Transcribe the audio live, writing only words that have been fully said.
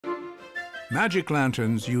Magic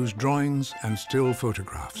lanterns use drawings and still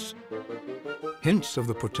photographs. Hints of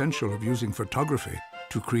the potential of using photography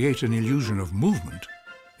to create an illusion of movement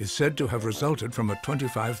is said to have resulted from a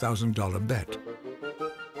 $25,000 bet.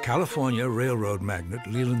 California railroad magnate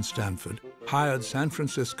Leland Stanford hired San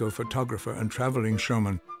Francisco photographer and traveling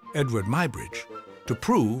showman Edward Muybridge to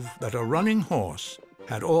prove that a running horse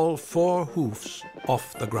had all 4 hoofs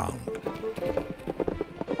off the ground.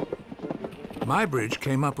 Muybridge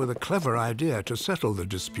came up with a clever idea to settle the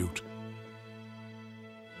dispute.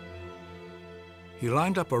 He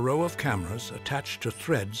lined up a row of cameras attached to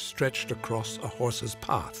threads stretched across a horse's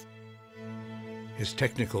path. His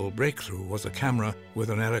technical breakthrough was a camera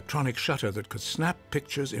with an electronic shutter that could snap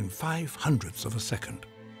pictures in 0.05 of a second.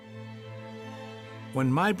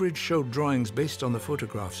 When Muybridge showed drawings based on the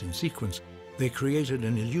photographs in sequence, they created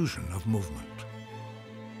an illusion of movement.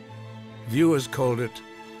 Viewers called it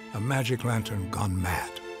a magic lantern gone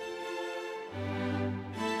mad.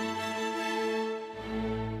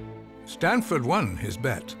 Stanford won his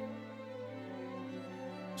bet.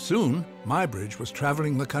 Soon, Muybridge was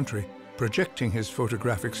traveling the country, projecting his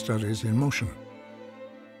photographic studies in motion.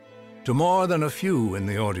 To more than a few in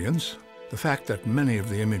the audience, the fact that many of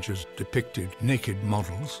the images depicted naked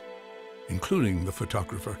models, including the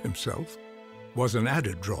photographer himself, was an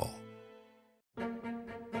added draw.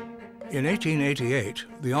 In 1888,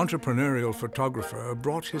 the entrepreneurial photographer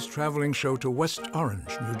brought his traveling show to West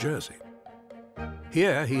Orange, New Jersey.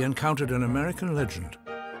 Here he encountered an American legend,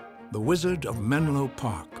 the Wizard of Menlo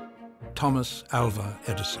Park, Thomas Alva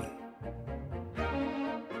Edison.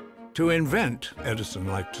 To invent, Edison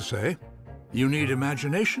liked to say, you need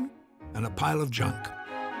imagination and a pile of junk.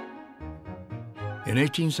 In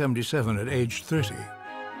 1877, at age 30,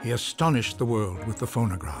 he astonished the world with the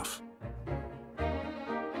phonograph.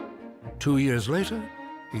 2 years later,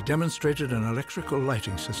 he demonstrated an electrical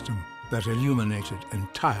lighting system that illuminated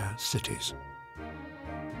entire cities.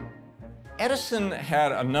 Edison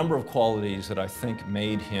had a number of qualities that I think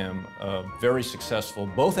made him very successful,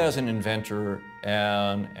 both as an inventor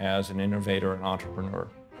and as an innovator and entrepreneur.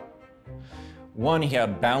 One, he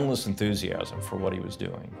had boundless enthusiasm for what he was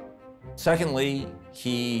doing. Secondly,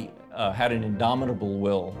 he had an indomitable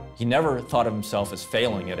will. He never thought of himself as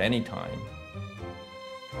failing at any time.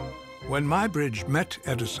 When Muybridge met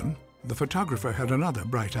Edison, the photographer had another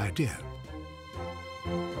bright idea.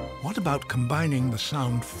 What about combining the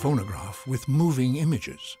sound phonograph with moving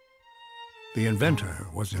images? The inventor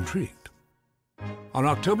was intrigued. On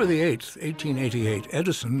October the 8th, 1888,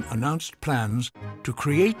 Edison announced plans to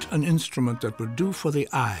create an instrument that would do for the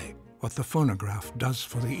eye what the phonograph does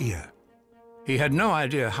for the ear. He had no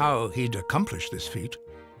idea how he'd accomplish this feat,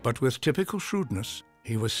 but with typical shrewdness,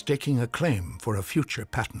 he was staking a claim for a future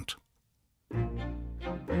patent.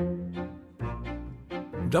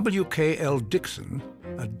 W.K.L. Dixon,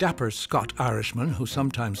 a dapper Scot-Irishman who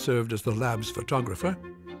sometimes served as the lab's photographer,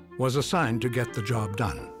 was assigned to get the job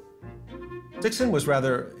done. Dixon was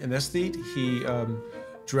rather an aesthete. He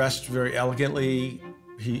dressed very elegantly.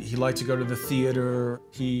 He liked to go to the theater.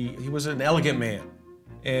 He was an elegant man.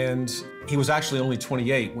 And he was actually only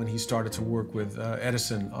 28 when he started to work with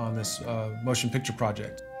Edison on this motion picture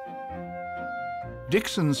project.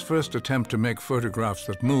 Dixon's first attempt to make photographs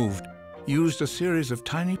that moved used a series of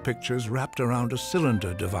tiny pictures wrapped around a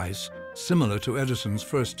cylinder device similar to Edison's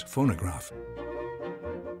first phonograph.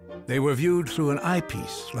 They were viewed through an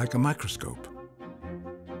eyepiece like a microscope.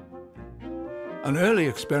 An early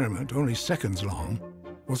experiment, only seconds long,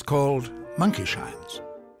 was called monkey shines.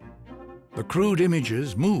 The crude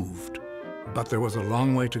images moved, but there was a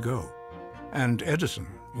long way to go, and Edison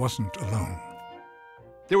wasn't alone.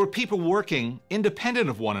 There were people working independent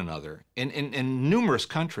of one another in numerous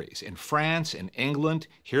countries, in France, in England,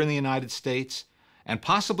 here in the United States, and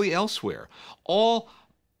possibly elsewhere, all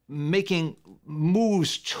making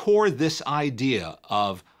moves toward this idea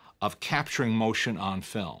of capturing motion on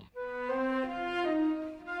film.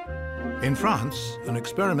 In France, an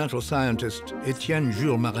experimental scientist, Etienne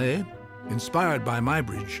Jules Marey, inspired by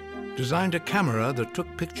Muybridge, designed a camera that took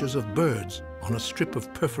pictures of birds on a strip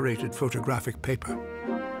of perforated photographic paper.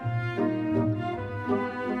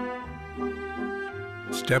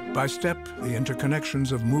 Step by step, the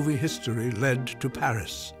interconnections of movie history led to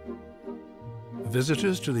Paris.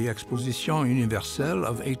 Visitors to the Exposition Universelle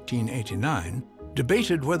of 1889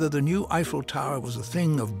 debated whether the new Eiffel Tower was a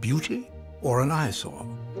thing of beauty or an eyesore.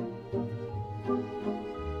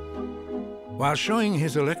 While showing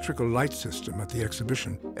his electrical light system at the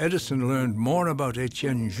exhibition, Edison learned more about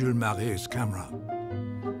Etienne Jules Marey's camera.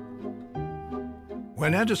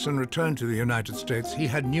 When Edison returned to the United States, he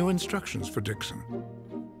had new instructions for Dixon.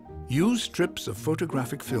 use strips of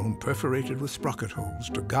photographic film perforated with sprocket holes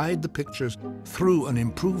to guide the pictures through an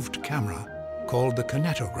improved camera called the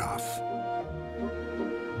kinetograph.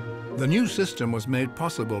 The new system was made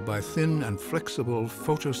possible by thin and flexible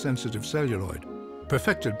photosensitive celluloid,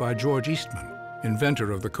 perfected by George Eastman,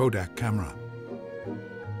 inventor of the Kodak camera.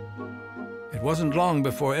 It wasn't long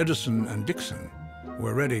before Edison and Dickson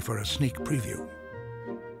were ready for a sneak preview.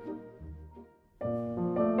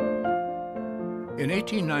 In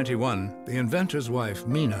 1891, the inventor's wife,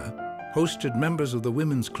 Mina, hosted members of the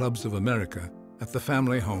Women's Clubs of America at the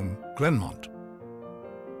family home, Glenmont.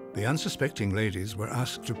 The unsuspecting ladies were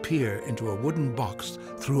asked to peer into a wooden box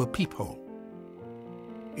through a peephole.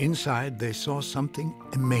 Inside, they saw something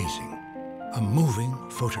amazing, a moving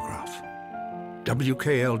photograph.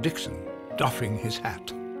 W.K.L. Dickson doffing his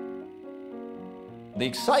hat. The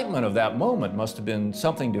excitement of that moment must have been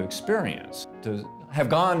something to experience. To have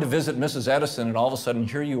gone to visit Mrs. Edison and all of a sudden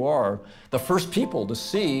here you are, the first people to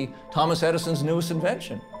see Thomas Edison's newest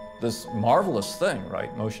invention. This marvelous thing,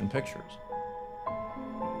 right? Motion pictures.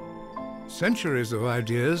 Centuries of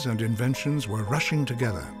ideas and inventions were rushing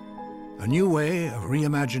together. A new way of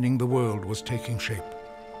reimagining the world was taking shape.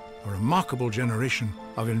 A remarkable generation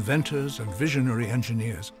of inventors and visionary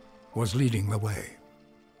engineers was leading the way.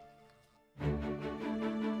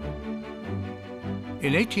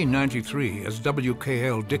 In 1893, as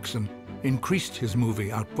W.K.L. Dickson increased his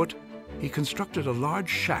movie output, he constructed a large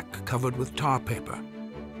shack covered with tar paper.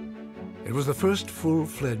 It was the first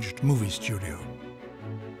full-fledged movie studio.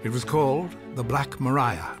 It was called the Black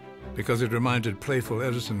Maria because it reminded playful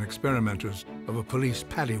Edison experimenters of a police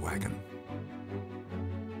paddy wagon.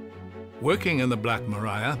 Working in the Black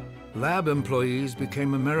Maria, lab employees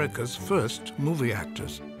became America's first movie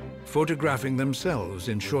actors, photographing themselves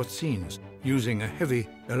in short scenes using a heavy,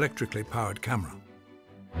 electrically powered camera.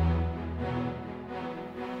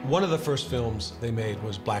 One of the first films they made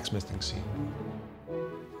was Blacksmithing Scene.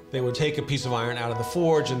 They would take a piece of iron out of the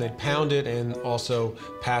forge and they'd pound it and also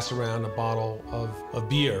pass around a bottle of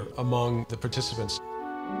beer among the participants.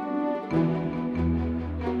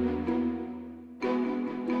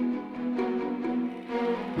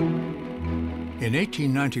 In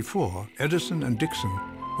 1894, Edison and Dickson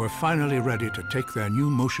were finally ready to take their new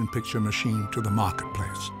motion picture machine to the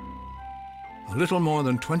marketplace. A little more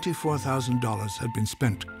than $24,000 had been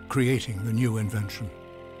spent creating the new invention.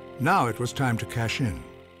 Now it was time to cash in.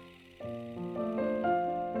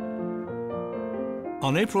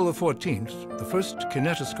 On April the 14th, the first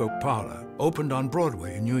kinetoscope parlor opened on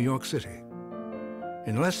Broadway in New York City.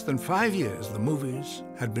 In less than 5 years, the movies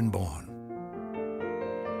had been born.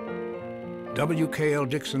 W.K.L.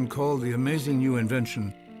 Dickson called the amazing new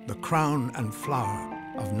invention the crown and flower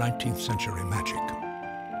of 19th century magic.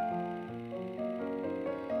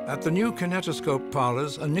 At the new kinetoscope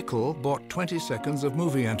parlors, a nickel bought 20 seconds of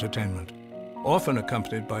movie entertainment, often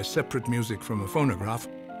accompanied by separate music from a phonograph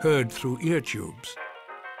heard through ear tubes.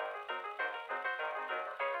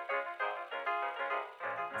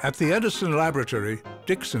 At the Edison laboratory,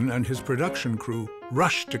 Dickson and his production crew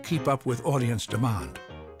rushed to keep up with audience demand.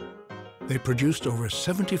 They produced over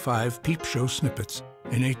 75 peep show snippets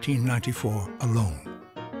in 1894 alone.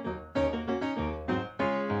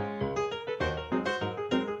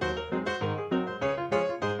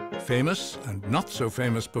 Famous and not so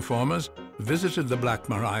famous performers visited the Black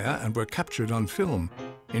Maria and were captured on film,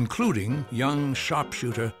 including young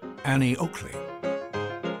sharpshooter Annie Oakley.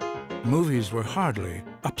 Movies were hardly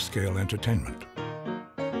upscale entertainment.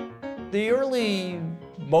 The early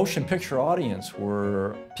motion picture audience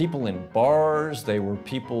were people in bars, they were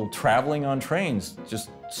people traveling on trains, just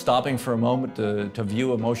stopping for a moment to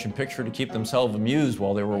view a motion picture to keep themselves amused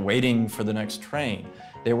while they were waiting for the next train.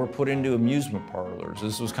 They were put into amusement parlors.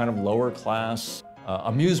 This was kind of lower class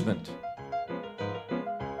amusement.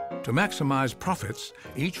 To maximize profits,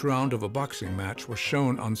 each round of a boxing match was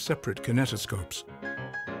shown on separate kinetoscopes.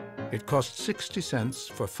 It cost 60 cents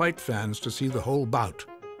for fight fans to see the whole bout.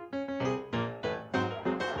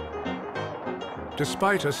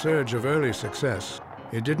 Despite a surge of early success,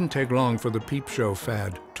 it didn't take long for the peep show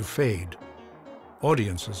fad to fade.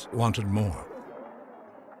 Audiences wanted more.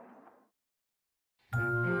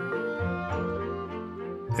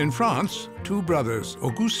 In France, two brothers,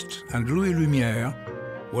 Auguste and Louis Lumière,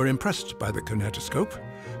 were impressed by the kinetoscope,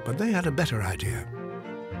 but they had a better idea.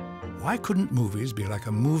 Why couldn't movies be like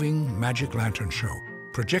a moving magic lantern show,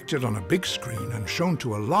 projected on a big screen and shown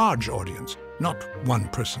to a large audience, not one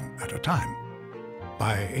person at a time?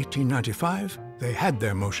 By 1895, they had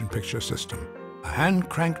their motion picture system, a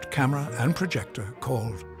hand-cranked camera and projector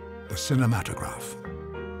called the cinematograph.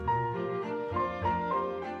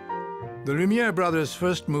 The Lumiere brothers'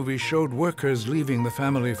 first movie showed workers leaving the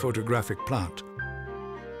family photographic plant.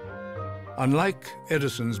 Unlike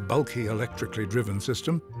Edison's bulky electrically driven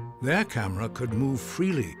system, their camera could move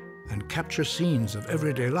freely and capture scenes of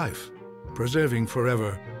everyday life, preserving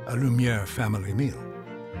forever a Lumiere family meal.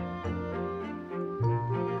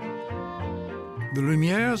 The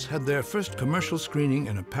Lumieres had their first commercial screening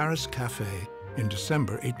in a Paris cafe in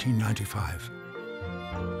December 1895.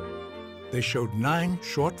 They showed 9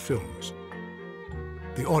 short films.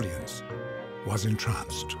 The audience was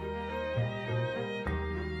entranced.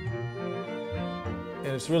 And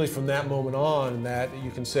it's really from that moment on that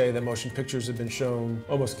you can say that motion pictures have been shown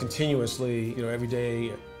almost continuously, every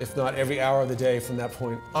day, if not every hour of the day from that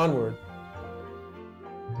point onward.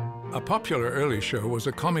 A popular early show was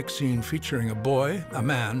a comic scene featuring a boy, a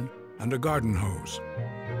man, and a garden hose.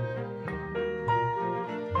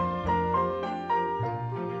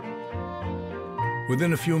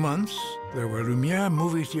 Within a few months, there were Lumiere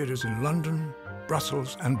movie theaters in London,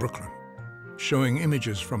 Brussels, and Brooklyn, showing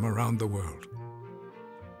images from around the world.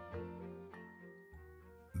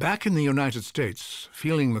 Back in the United States,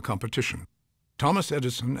 feeling the competition, Thomas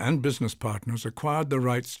Edison and business partners acquired the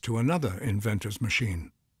rights to another inventor's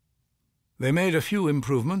machine. They made a few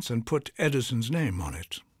improvements and put Edison's name on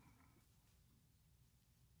it.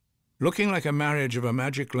 Looking like a marriage of a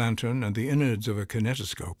magic lantern and the innards of a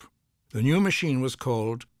kinetoscope, the new machine was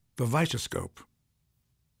called the Vitascope.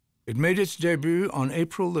 It made its debut on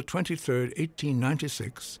April the 23rd,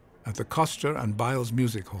 1896, at the Coster and Biles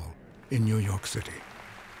Music Hall in New York City.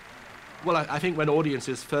 Well, I think when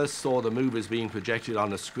audiences first saw the movies being projected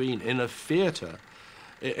on a screen in a theatre,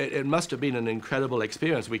 it must have been an incredible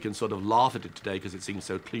experience. We can sort of laugh at it today because it seems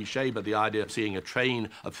so cliché, but the idea of seeing a train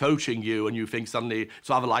approaching you and you think suddenly, it's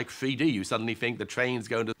rather like 3D, you suddenly think the train's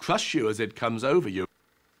going to crush you as it comes over you.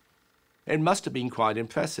 It must have been quite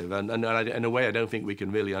impressive, and in a way I don't think we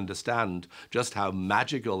can really understand just how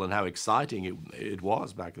magical and how exciting it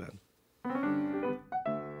was back then.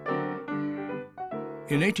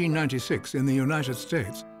 In 1896, in the United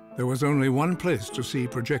States, there was only one place to see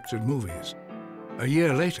projected movies. A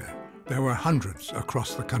year later, there were hundreds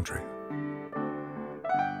across the country.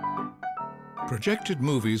 Projected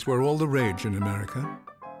movies were all the rage in America,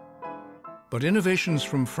 but innovations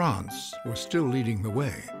from France were still leading the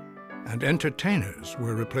way, and entertainers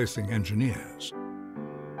were replacing engineers.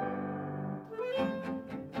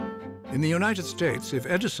 In the United States, if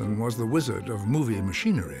Edison was the wizard of movie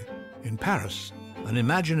machinery, in Paris, an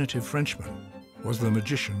imaginative Frenchman was the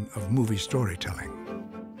magician of movie storytelling.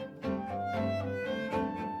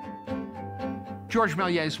 Georges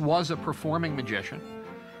Méliès was a performing magician,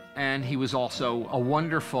 and he was also a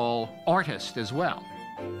wonderful artist as well.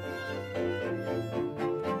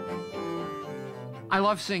 I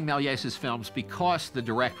love seeing Méliès's films because the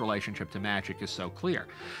direct relationship to magic is so clear,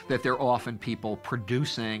 that they're often people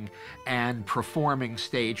producing and performing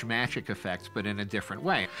stage magic effects, but in a different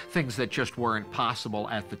way, things that just weren't possible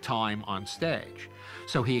at the time on stage.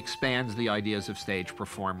 So he expands the ideas of stage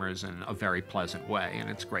performers in a very pleasant way, and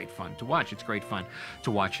it's great fun to watch. It's great fun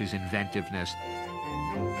to watch his inventiveness.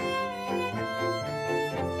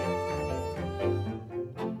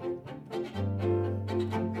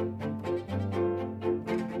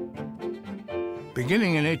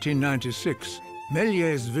 Beginning in 1896,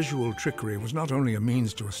 Méliès' visual trickery was not only a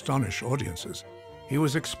means to astonish audiences, he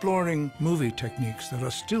was exploring movie techniques that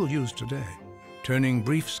are still used today, turning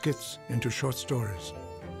brief skits into short stories.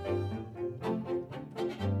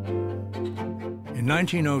 In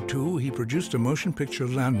 1902, he produced a motion picture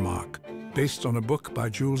landmark based on a book by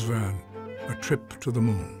Jules Verne, A Trip to the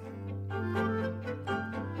Moon.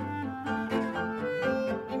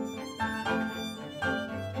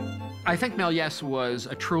 I think Méliès was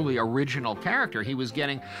a truly original character. He was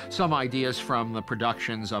getting some ideas from the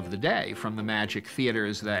productions of the day, from the magic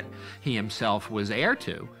theaters that he himself was heir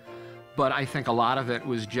to. But I think a lot of it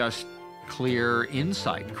was just clear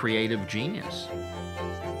insight, creative genius.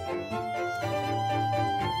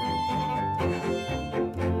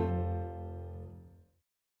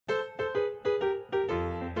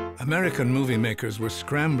 American movie makers were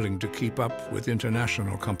scrambling to keep up with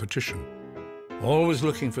international competition. Always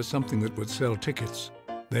looking for something that would sell tickets,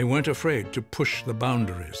 they weren't afraid to push the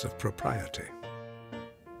boundaries of propriety.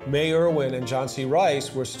 May Irwin and John C.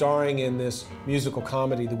 Rice were starring in this musical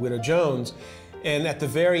comedy, The Widow Jones, and at the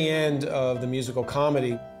very end of the musical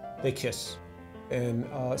comedy, they kiss. And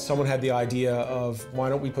someone had the idea of, why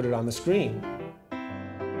don't we put it on the screen?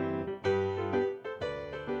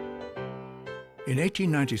 In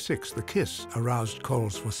 1896, the kiss aroused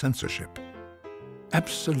calls for censorship.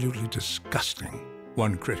 Absolutely disgusting,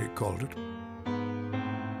 one critic called it.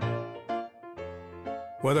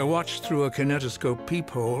 Whether watched through a kinetoscope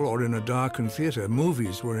peephole or in a darkened theater,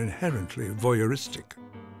 movies were inherently voyeuristic.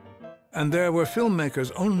 And there were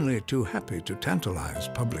filmmakers only too happy to tantalize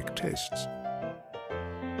public tastes.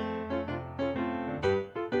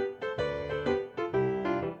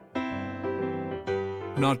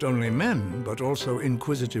 Not only men, but also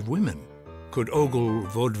inquisitive women could ogle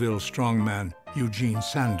vaudeville strongman Eugene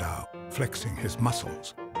Sandow, flexing his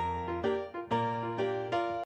muscles.